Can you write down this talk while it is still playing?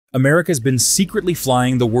America's been secretly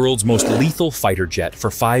flying the world's most lethal fighter jet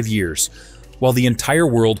for 5 years, while the entire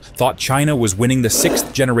world thought China was winning the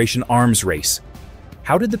 6th-generation arms race.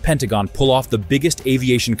 How did the Pentagon pull off the biggest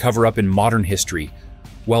aviation cover-up in modern history,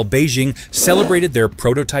 while Beijing celebrated their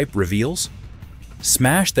prototype reveals?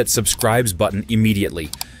 Smash that subscribes button immediately,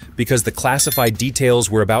 because the classified details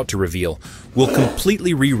we're about to reveal will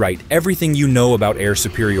completely rewrite everything you know about air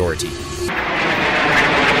superiority.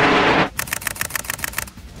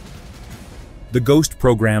 The Ghost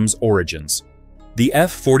program's origins. The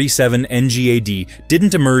F-47 NGAD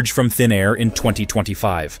didn't emerge from thin air in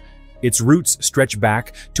 2025. Its roots stretch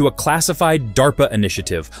back to a classified DARPA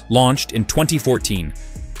initiative launched in 2014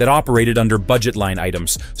 that operated under budget line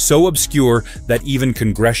items so obscure that even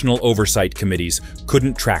congressional oversight committees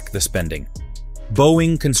couldn't track the spending.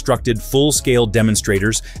 Boeing constructed full-scale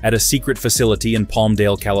demonstrators at a secret facility in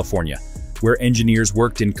Palmdale, California, where engineers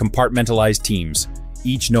worked in compartmentalized teams,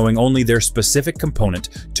 each knowing only their specific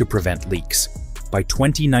component to prevent leaks. By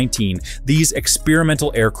 2019, these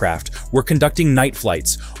experimental aircraft were conducting night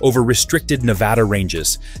flights over restricted Nevada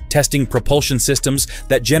ranges, testing propulsion systems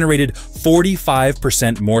that generated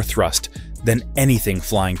 45% more thrust than anything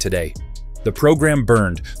flying today. The program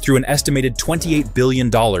burned through an estimated $28 billion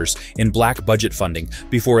in black budget funding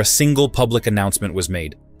before a single public announcement was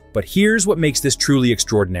made. But here's what makes this truly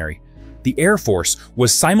extraordinary. The Air Force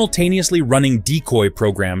was simultaneously running decoy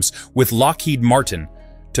programs with Lockheed Martin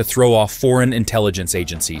to throw off foreign intelligence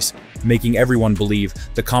agencies, making everyone believe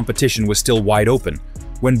the competition was still wide open,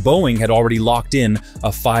 when Boeing had already locked in a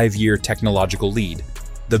 5-year technological lead.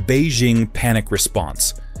 The Beijing panic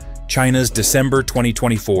response. China's December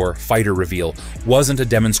 2024 fighter reveal wasn't a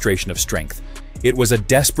demonstration of strength. It was a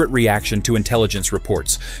desperate reaction to intelligence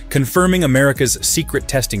reports, confirming America's secret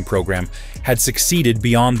testing program had succeeded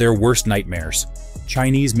beyond their worst nightmares.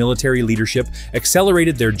 Chinese military leadership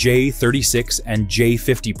accelerated their J-36 and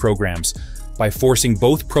J-50 programs by forcing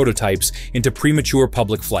both prototypes into premature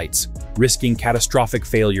public flights, risking catastrophic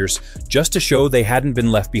failures just to show they hadn't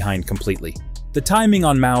been left behind completely. The timing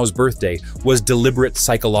on Mao's birthday was deliberate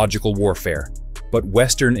psychological warfare, but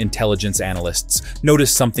Western intelligence analysts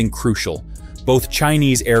noticed something crucial. Both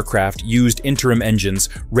Chinese aircraft used interim engines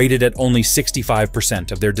rated at only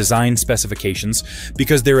 65% of their design specifications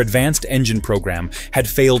because their advanced engine program had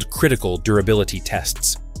failed critical durability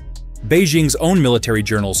tests. Beijing's own military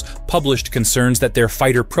journals published concerns that their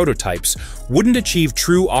fighter prototypes wouldn't achieve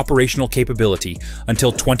true operational capability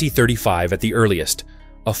until 2035 at the earliest,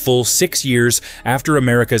 a full 6 years after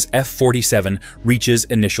America's F-47 reaches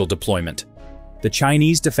initial deployment. The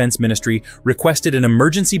Chinese Defense Ministry requested an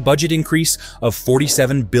emergency budget increase of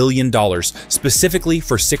 $47 billion specifically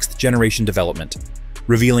for 6th-generation development,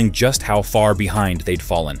 revealing just how far behind they'd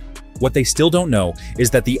fallen. What they still don't know is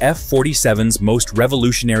that the F-47's most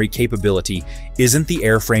revolutionary capability isn't the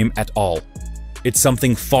airframe at all. It's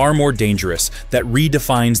something far more dangerous that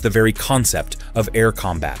redefines the very concept of air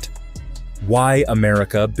combat. Why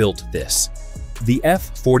America built this. The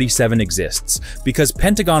F-47 exists because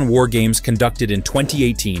Pentagon war games conducted in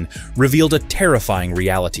 2018 revealed a terrifying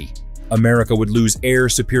reality. America would lose air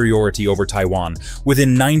superiority over Taiwan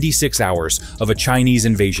within 96 hours of a Chinese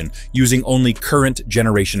invasion using only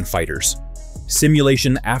current-generation fighters.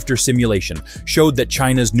 Simulation after simulation showed that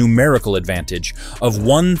China's numerical advantage of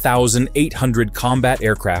 1,800 combat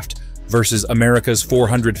aircraft versus America's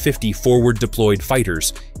 450 forward-deployed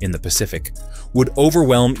fighters in the Pacific would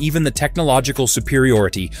overwhelm even the technological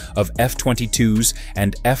superiority of F-22s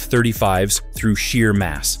and F-35s through sheer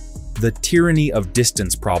mass. The tyranny of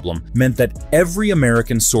distance problem meant that every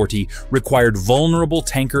American sortie required vulnerable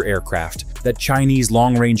tanker aircraft that Chinese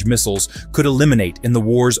long-range missiles could eliminate in the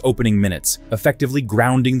war's opening minutes, effectively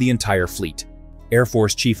grounding the entire fleet. Air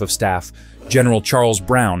Force Chief of Staff General Charles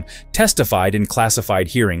Brown testified in classified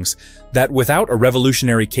hearings that without a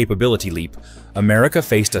revolutionary capability leap, America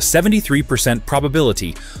faced a 73%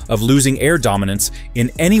 probability of losing air dominance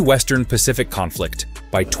in any Western Pacific conflict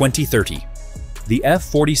by 2030. The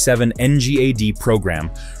F-47 NGAD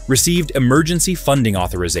program received emergency funding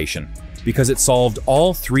authorization because it solved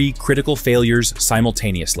all 3 critical failures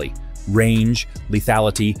simultaneously: range,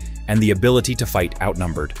 lethality, and the ability to fight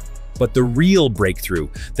outnumbered. But the real breakthrough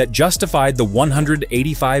that justified the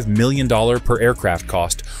 $185 million per aircraft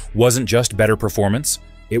cost wasn't just better performance,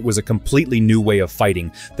 it was a completely new way of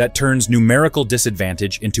fighting that turns numerical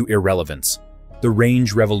disadvantage into irrelevance. The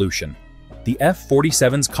range revolution. The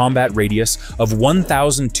F-47's combat radius of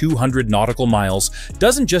 1,200 nautical miles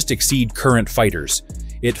doesn't just exceed current fighters.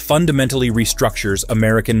 It fundamentally restructures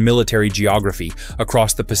American military geography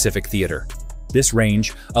across the Pacific theater. This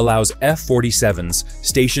range allows F-47s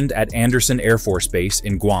stationed at Andersen Air Force Base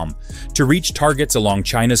in Guam to reach targets along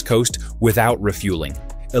China's coast without refueling,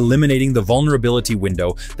 eliminating the vulnerability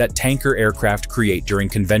window that tanker aircraft create during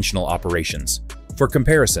conventional operations. For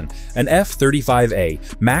comparison, an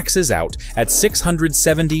F-35A maxes out at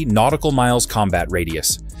 670 nautical miles combat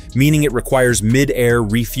radius, meaning it requires mid-air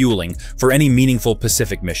refueling for any meaningful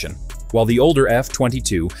Pacific mission, while the older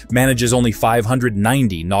F-22 manages only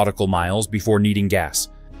 590 nautical miles before needing gas.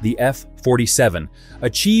 The F-47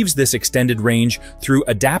 achieves this extended range through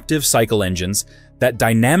adaptive cycle engines that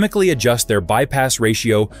dynamically adjust their bypass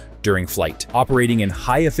ratio during flight, operating in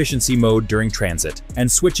high-efficiency mode during transit,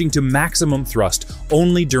 and switching to maximum thrust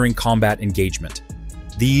only during combat engagement.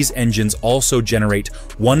 These engines also generate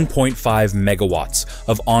 1.5 megawatts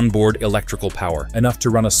of onboard electrical power, enough to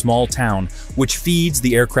run a small town, which feeds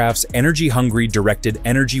the aircraft's energy-hungry directed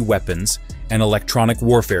energy weapons and electronic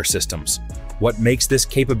warfare systems. What makes this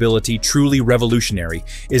capability truly revolutionary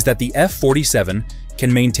is that the F-47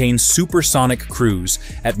 can maintain supersonic cruise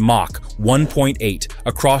at Mach 1.8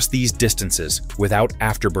 across these distances without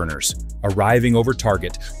afterburners, arriving over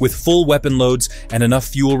target with full weapon loads and enough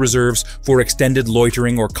fuel reserves for extended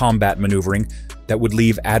loitering or combat maneuvering that would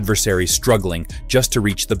leave adversaries struggling just to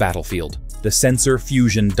reach the battlefield. The sensor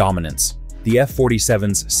fusion dominance. The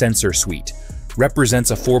F-47's sensor suite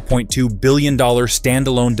represents a $4.2 billion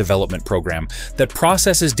standalone development program that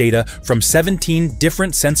processes data from 17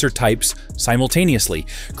 different sensor types simultaneously,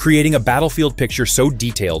 creating a battlefield picture so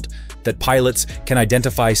detailed that pilots can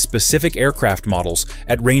identify specific aircraft models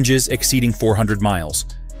at ranges exceeding 400 miles.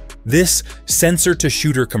 This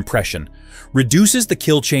sensor-to-shooter compression reduces the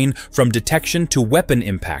kill chain from detection to weapon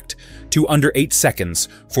impact to under 8 seconds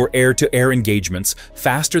for air-to-air engagements,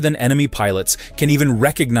 faster than enemy pilots can even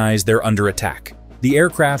recognize they're under attack. The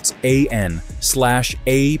aircraft's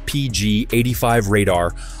AN/APG-85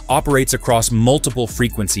 radar operates across multiple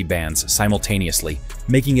frequency bands simultaneously,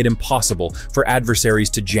 making it impossible for adversaries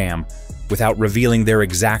to jam without revealing their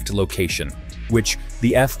exact location, which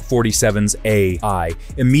the F-47's AI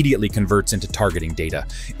immediately converts into targeting data.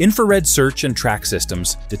 Infrared search and track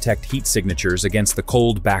systems detect heat signatures against the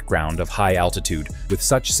cold background of high altitude with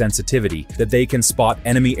such sensitivity that they can spot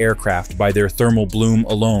enemy aircraft by their thermal bloom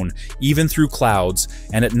alone, even through clouds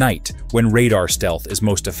and at night when radar stealth is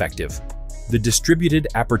most effective. The distributed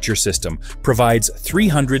aperture system provides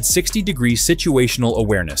 360-degree situational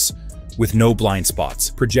awareness, with no blind spots,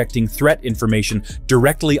 projecting threat information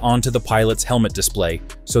directly onto the pilot's helmet display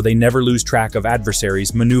so they never lose track of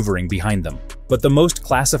adversaries maneuvering behind them. But the most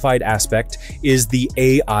classified aspect is the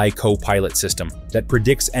AI co-pilot system that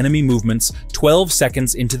predicts enemy movements 12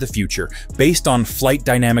 seconds into the future based on flight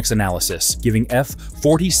dynamics analysis, giving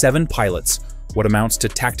F-47 pilots what amounts to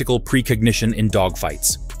tactical precognition in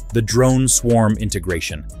dogfights. The drone swarm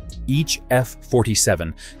integration. Each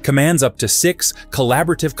F-47 commands up to 6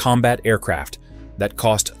 collaborative combat aircraft that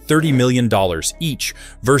cost $30 million each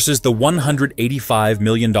versus the $185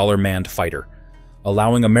 million manned fighter,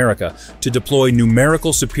 allowing America to deploy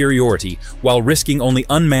numerical superiority while risking only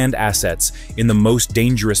unmanned assets in the most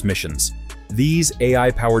dangerous missions. These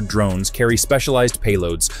AI-powered drones carry specialized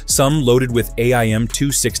payloads, some loaded with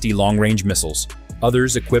AIM-260 long-range missiles,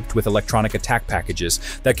 others equipped with electronic attack packages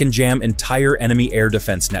that can jam entire enemy air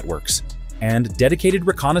defense networks, and dedicated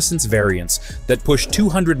reconnaissance variants that push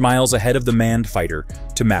 200 miles ahead of the manned fighter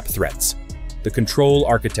to map threats. The control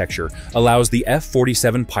architecture allows the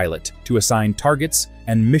F-47 pilot to assign targets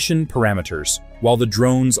and mission parameters, while the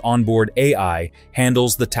drone's onboard AI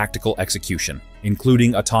handles the tactical execution,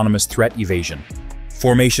 including autonomous threat evasion,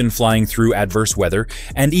 formation flying through adverse weather,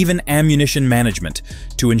 and even ammunition management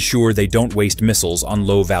to ensure they don't waste missiles on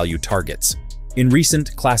low-value targets. In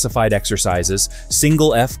recent classified exercises,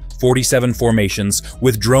 single F-47 formations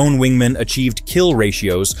with drone wingmen achieved kill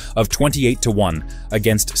ratios of 28-1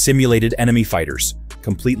 against simulated enemy fighters,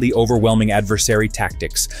 completely overwhelming adversary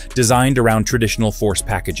tactics designed around traditional force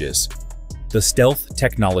packages. The stealth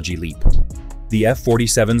technology leap. The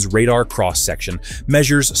F-47's radar cross-section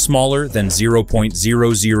measures smaller than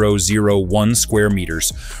 0.0001 square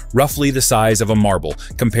meters, roughly the size of a marble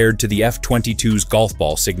compared to the F-22's golf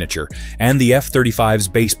ball signature and the F-35's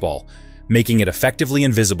baseball, making it effectively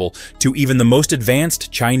invisible to even the most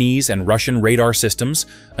advanced Chinese and Russian radar systems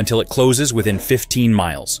until it closes within 15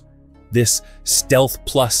 miles. This Stealth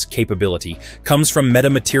Plus capability comes from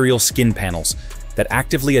metamaterial skin panels that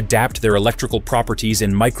actively adapt their electrical properties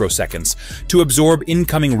in microseconds to absorb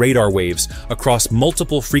incoming radar waves across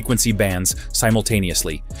multiple frequency bands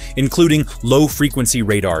simultaneously, including low-frequency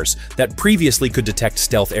radars that previously could detect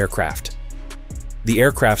stealth aircraft. The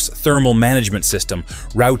aircraft's thermal management system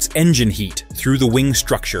routes engine heat through the wing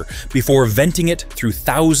structure before venting it through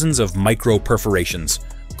thousands of micro-perforations,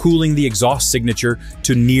 cooling the exhaust signature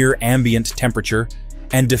to near ambient temperature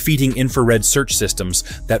and defeating infrared search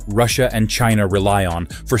systems that Russia and China rely on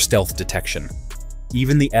for stealth detection.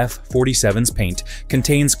 Even the F-47's paint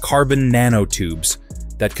contains carbon nanotubes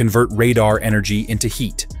that convert radar energy into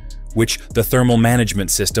heat, which the thermal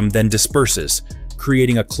management system then disperses,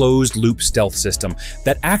 creating a closed-loop stealth system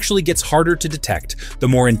that actually gets harder to detect the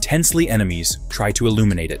more intensely enemies try to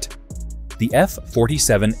illuminate it. The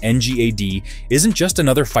F-47 NGAD isn't just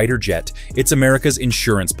another fighter jet, it's America's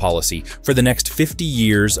insurance policy for the next 50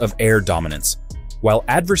 years of air dominance. While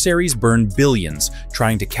adversaries burn billions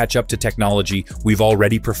trying to catch up to technology we've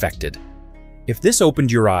already perfected. If this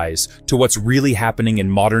opened your eyes to what's really happening in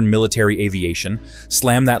modern military aviation,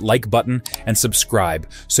 slam that like button and subscribe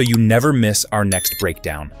so you never miss our next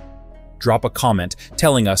breakdown. Drop a comment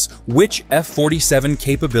telling us which F-47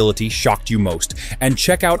 capability shocked you most, and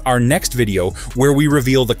check out our next video where we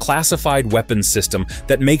reveal the classified weapons system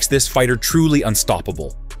that makes this fighter truly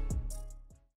unstoppable.